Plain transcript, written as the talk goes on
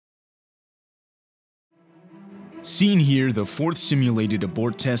Seen here, the fourth simulated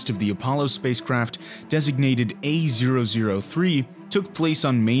abort test of the Apollo spacecraft, designated A003, took place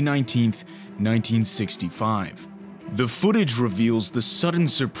on May 19, 1965. The footage reveals the sudden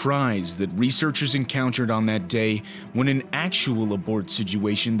surprise that researchers encountered on that day when an actual abort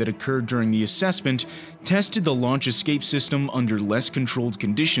situation that occurred during the assessment tested the launch escape system under less controlled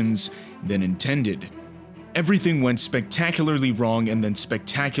conditions than intended. Everything went spectacularly wrong and then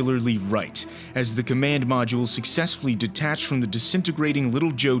spectacularly right, as the command module successfully detached from the disintegrating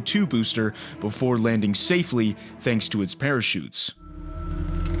Little Joe 2 booster before landing safely thanks to its parachutes.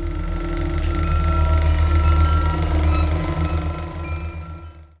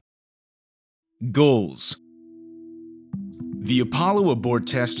 Goals. The Apollo abort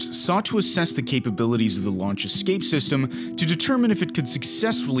test sought to assess the capabilities of the launch escape system to determine if it could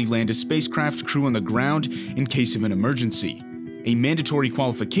successfully land a spacecraft crew on the ground in case of an emergency, a mandatory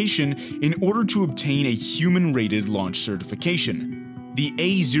qualification in order to obtain a human-rated launch certification. The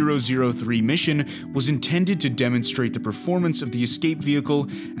A003 mission was intended to demonstrate the performance of the escape vehicle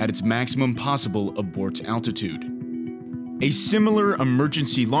at its maximum possible abort altitude. A similar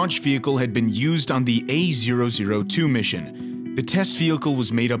emergency launch vehicle had been used on the A002 mission. The test vehicle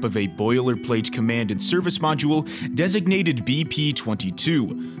was made up of a boilerplate command and service module designated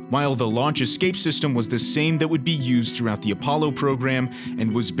BP-22, while the launch escape system was the same that would be used throughout the Apollo program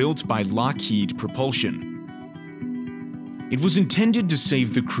and was built by Lockheed Propulsion. It was intended to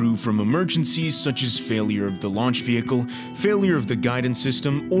save the crew from emergencies such as failure of the launch vehicle, failure of the guidance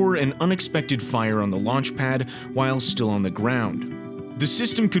system, or an unexpected fire on the launch pad while still on the ground. The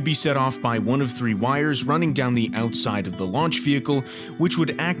system could be set off by one of 3 wires running down the outside of the launch vehicle, which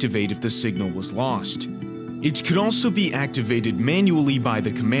would activate if the signal was lost. It could also be activated manually by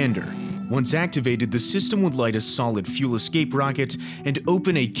the commander. Once activated, the system would light a solid fuel escape rocket and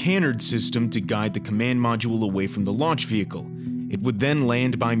open a canard system to guide the command module away from the launch vehicle. It would then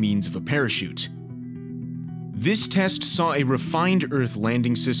land by means of a parachute. This test saw a refined Earth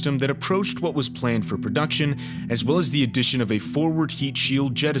landing system that approached what was planned for production, as well as the addition of a forward heat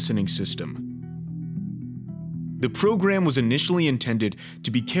shield jettisoning system. The program was initially intended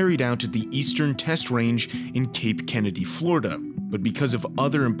to be carried out at the Eastern Test Range in Cape Kennedy, Florida, but because of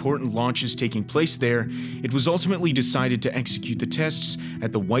other important launches taking place there, it was ultimately decided to execute the tests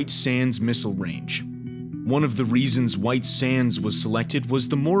at the White Sands Missile Range. One of the reasons White Sands was selected was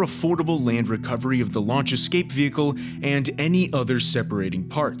the more affordable land recovery of the launch escape vehicle and any other separating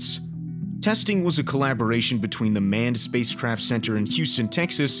parts. Testing was a collaboration between the Manned Spacecraft Center in Houston,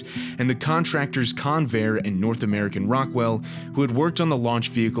 Texas, and the contractors Convair and North American Rockwell, who had worked on the launch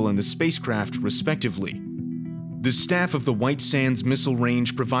vehicle and the spacecraft, respectively. The staff of the White Sands Missile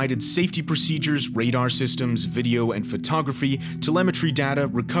Range provided safety procedures, radar systems, video and photography, telemetry data,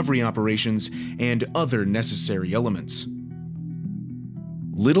 recovery operations, and other necessary elements.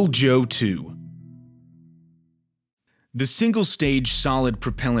 Little Joe 2. The single-stage solid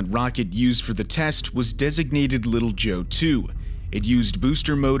propellant rocket used for the test was designated Little Joe 2. It used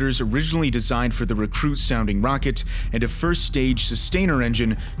booster motors originally designed for the Recruit-sounding rocket and a first-stage sustainer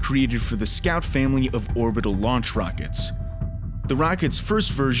engine created for the Scout family of orbital launch rockets. The rocket's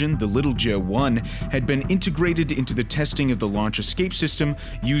first version, the Little Joe 1, had been integrated into the testing of the launch escape system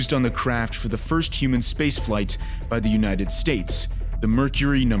used on the craft for the first human spaceflight by the United States, the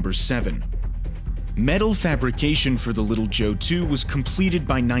Mercury No. 7. Metal fabrication for the Little Joe 2 was completed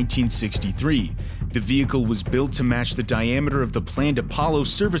by 1963. The vehicle was built to match the diameter of the planned Apollo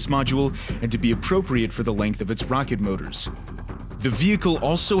service module and to be appropriate for the length of its rocket motors. The vehicle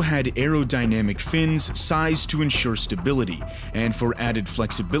also had aerodynamic fins sized to ensure stability, and for added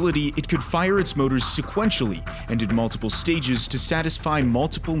flexibility, it could fire its motors sequentially and in multiple stages to satisfy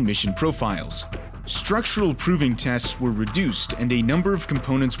multiple mission profiles. Structural proving tests were reduced, and a number of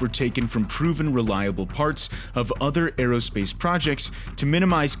components were taken from proven reliable parts of other aerospace projects to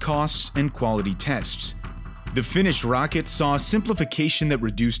minimize costs and quality tests. The finished rocket saw a simplification that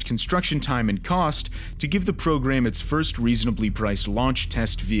reduced construction time and cost to give the program its first reasonably priced launch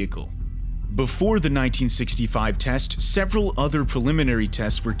test vehicle. Before the 1965 test, several other preliminary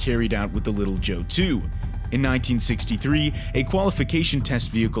tests were carried out with the Little Joe 2. In 1963, a qualification test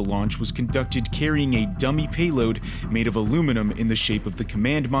vehicle launch was conducted carrying a dummy payload made of aluminum in the shape of the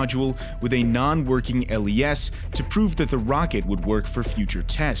command module with a non-working LES to prove that the rocket would work for future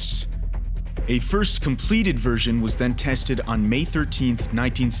tests. A first completed version was then tested on May 13,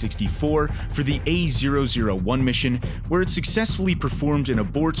 1964 for the A001 mission, where it successfully performed an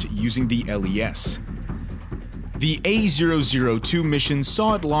abort using the LES. The A002 mission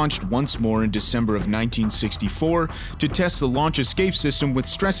saw it launched once more in December of 1964 to test the launch escape system with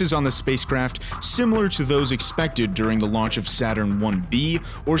stresses on the spacecraft similar to those expected during the launch of Saturn 1B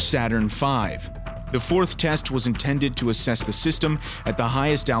or Saturn V. The fourth test was intended to assess the system at the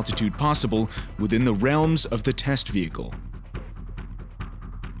highest altitude possible within the realms of the test vehicle.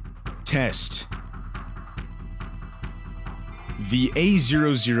 Test. The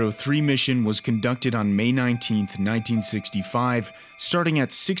A003 mission was conducted on May 19, 1965, starting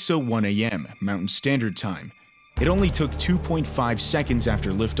at 6:01 a.m. Mountain Standard Time. It only took 2.5 seconds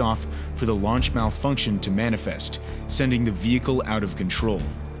after liftoff for the launch malfunction to manifest, sending the vehicle out of control.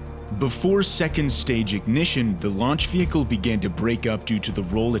 Before second stage ignition, the launch vehicle began to break up due to the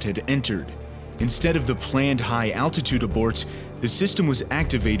role it had entered. Instead of the planned high-altitude abort, the system was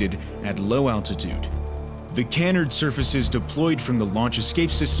activated at low altitude. The canard surfaces deployed from the launch escape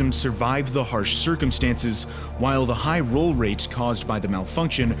system survived the harsh circumstances, while the high roll rate caused by the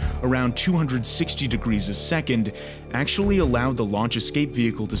malfunction, around 260 degrees a second, actually allowed the launch escape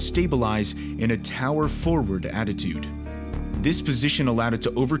vehicle to stabilize in a tower-forward attitude. This position allowed it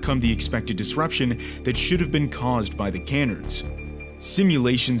to overcome the expected disruption that should have been caused by the canards.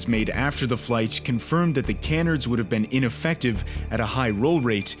 Simulations made after the flight confirmed that the canards would have been ineffective at a high roll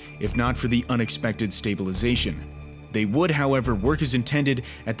rate if not for the unexpected stabilization. They would, however, work as intended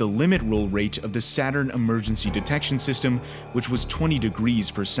at the limit roll rate of the Saturn Emergency Detection System, which was 20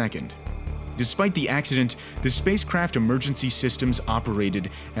 degrees per second. Despite the accident, the spacecraft emergency systems operated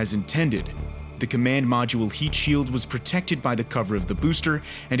as intended. The command module heat shield was protected by the cover of the booster,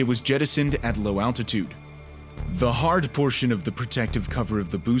 and it was jettisoned at low altitude. The hard portion of the protective cover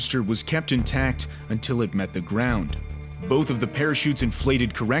of the booster was kept intact until it met the ground. Both of the parachutes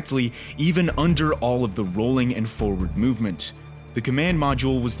inflated correctly, even under all of the rolling and forward movement. The command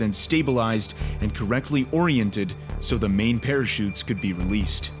module was then stabilized and correctly oriented so the main parachutes could be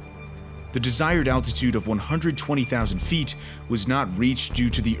released. The desired altitude of 120,000 feet was not reached due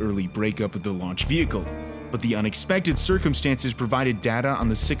to the early breakup of the launch vehicle, but the unexpected circumstances provided data on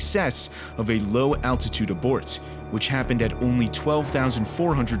the success of a low-altitude abort, which happened at only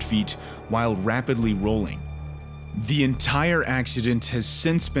 12,400 feet while rapidly rolling. The entire accident has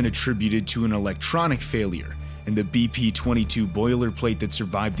since been attributed to an electronic failure, and the BP-22 boilerplate that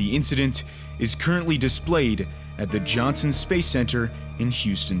survived the incident is currently displayed at the Johnson Space Center in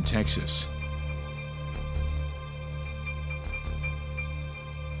Houston, Texas.